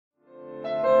Hi,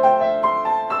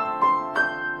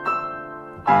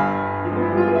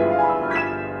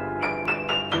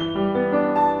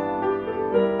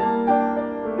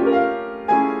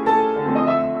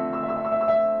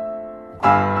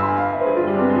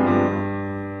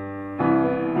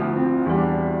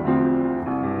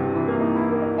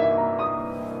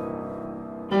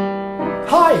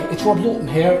 it's Robb Lawton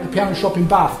here at the Piano Shop in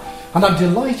Bath, and I'm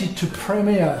delighted to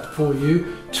premiere for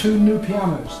you two new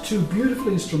pianos, two beautiful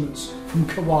instruments from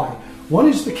Kawai. One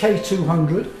is the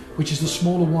K200, which is the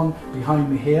smaller one behind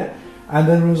me here, and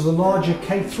then there is the larger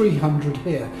K300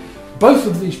 here. Both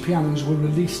of these pianos were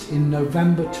released in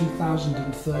November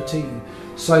 2013,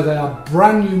 so they are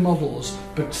brand new models,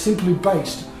 but simply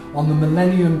based on the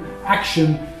Millennium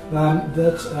Action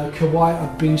that Kawai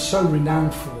have been so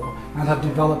renowned for and have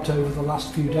developed over the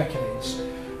last few decades.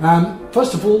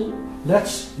 First of all,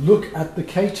 let's look at the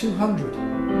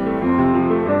K200.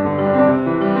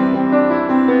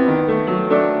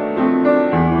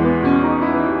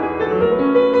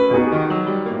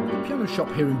 Shop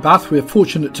here in Bath, we're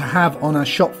fortunate to have on our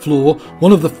shop floor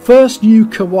one of the first new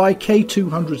Kawai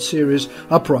K200 series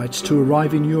uprights to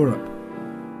arrive in Europe.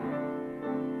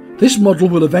 This model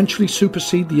will eventually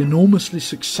supersede the enormously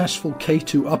successful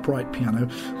K2 upright piano,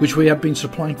 which we have been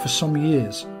supplying for some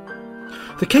years.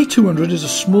 The K200 is a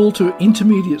small to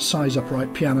intermediate size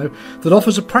upright piano that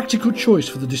offers a practical choice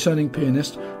for the discerning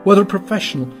pianist, whether a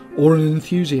professional or an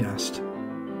enthusiast.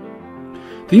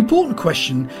 The important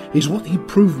question is what the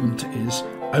improvement is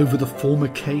over the former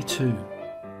K2.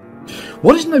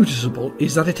 What is noticeable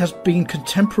is that it has been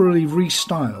contemporarily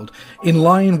restyled in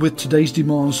line with today's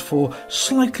demands for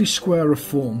slightly squarer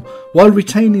form, while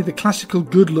retaining the classical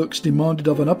good looks demanded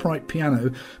of an upright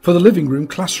piano for the living room,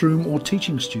 classroom or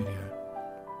teaching studio.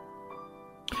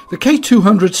 The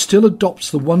K200 still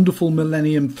adopts the wonderful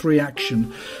Millennium 3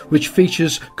 action, which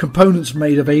features components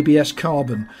made of ABS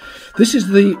carbon. This is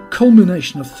the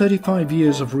culmination of 35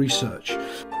 years of research.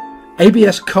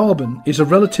 ABS carbon is a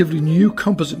relatively new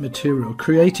composite material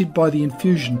created by the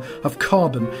infusion of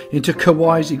carbon into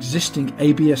Kawai's existing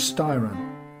ABS styrene.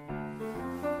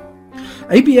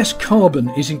 ABS carbon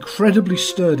is incredibly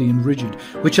sturdy and rigid,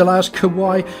 which allows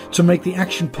Kawai to make the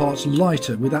action parts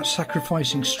lighter without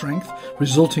sacrificing strength,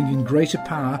 resulting in greater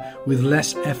power with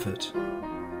less effort.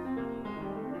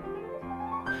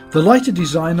 The lighter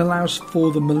design allows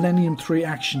for the Millennium 3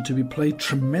 action to be played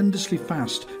tremendously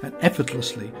fast and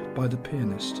effortlessly by the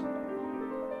pianist.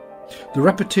 The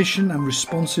repetition and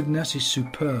responsiveness is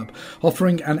superb,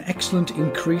 offering an excellent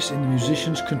increase in the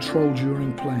musician's control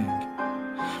during playing.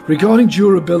 Regarding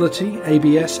durability,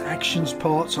 ABS actions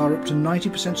parts are up to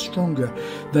 90% stronger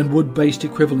than wood-based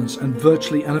equivalents and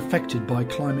virtually unaffected by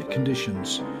climate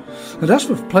conditions. And as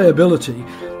for playability,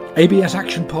 ABS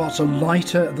action parts are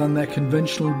lighter than their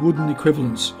conventional wooden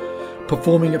equivalents,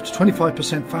 performing up to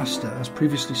 25% faster, as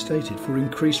previously stated, for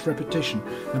increased repetition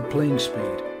and playing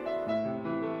speed.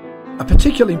 A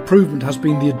particular improvement has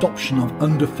been the adoption of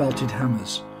underfelted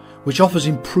hammers, which offers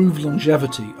improved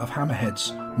longevity of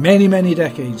hammerheads many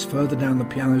decades further down the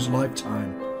piano's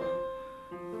lifetime.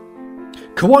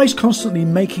 Kawai is constantly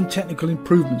making technical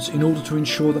improvements in order to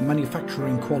ensure that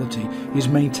manufacturing quality is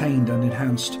maintained and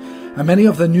enhanced, and many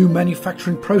of the new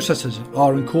manufacturing processes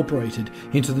are incorporated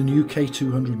into the new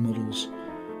K200 models.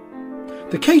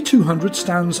 The K200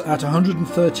 stands at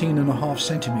 113.5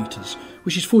 centimetres,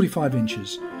 which is 45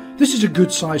 inches. This is a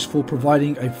good size for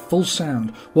providing a full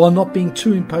sound while not being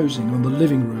too imposing on the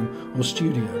living room or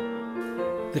studio.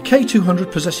 The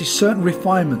K200 possesses certain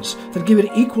refinements that give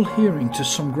it equal hearing to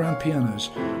some grand pianos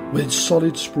with its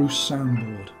solid spruce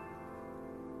soundboard.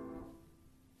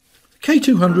 The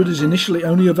K200 is initially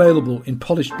only available in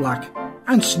polished black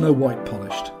and snow white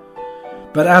polished,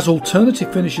 but as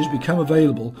alternative finishes become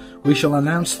available, we shall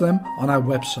announce them on our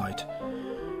website.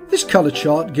 This colour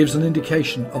chart gives an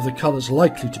indication of the colours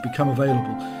likely to become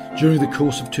available during the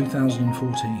course of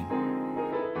 2014.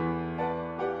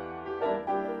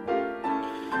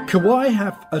 Kawai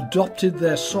have adopted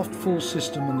their soft fall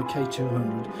system on the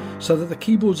K200 so that the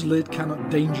keyboard's lid cannot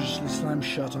dangerously slam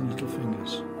shut on little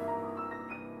fingers.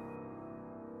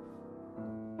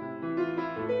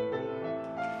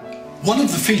 One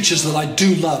of the features that I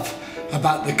do love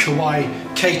about the Kawai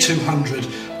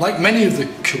K200, like many of the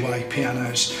Kawai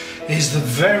pianos, is the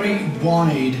very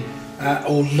wide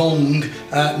or long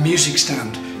music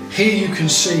stand. Here you can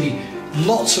see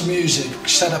lots of music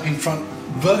set up in front,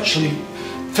 virtually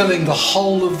filling the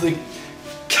whole of the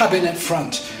cabinet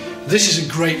front. This is a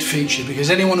great feature because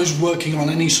anyone who's working on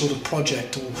any sort of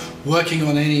project or working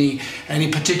on any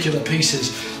particular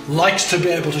pieces likes to be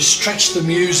able to stretch the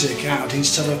music out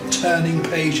instead of turning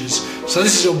pages. So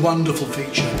this is a wonderful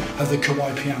feature of the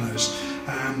Kawai pianos.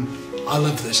 I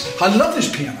love this. I love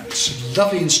this piano. It's a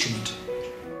lovely instrument.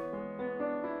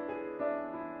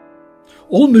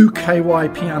 All new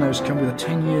Kawai pianos come with a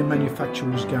 10-year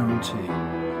manufacturer's guarantee.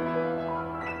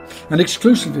 And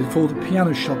exclusively for the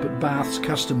piano shop at Bath's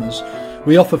customers,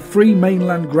 we offer free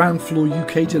mainland ground floor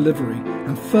UK delivery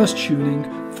and first tuning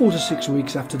 4 to 6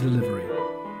 weeks after delivery.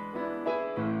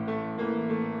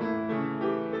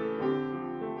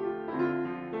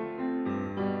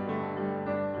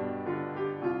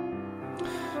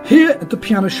 Here at the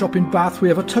piano shop in Bath we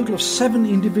have a total of 7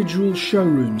 individual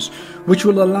showrooms which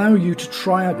will allow you to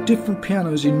try out different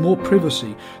pianos in more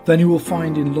privacy than you will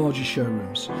find in larger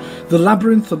showrooms. The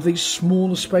labyrinth of these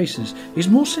smaller spaces is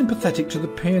more sympathetic to the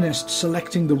pianist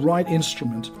selecting the right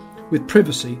instrument with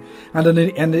privacy and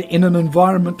in an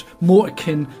environment more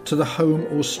akin to the home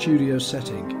or studio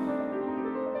setting.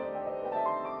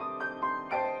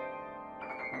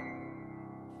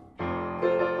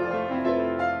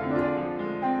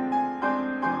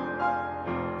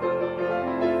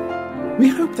 We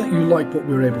hope that you like what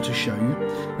we were able to show you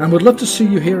and would love to see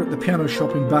you here at the piano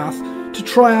shop in Bath to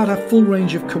try out our full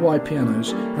range of Kawai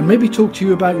pianos and maybe talk to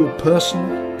you about your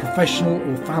personal, professional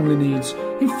or family needs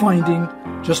in finding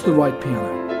just the right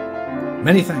piano.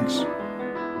 Many thanks.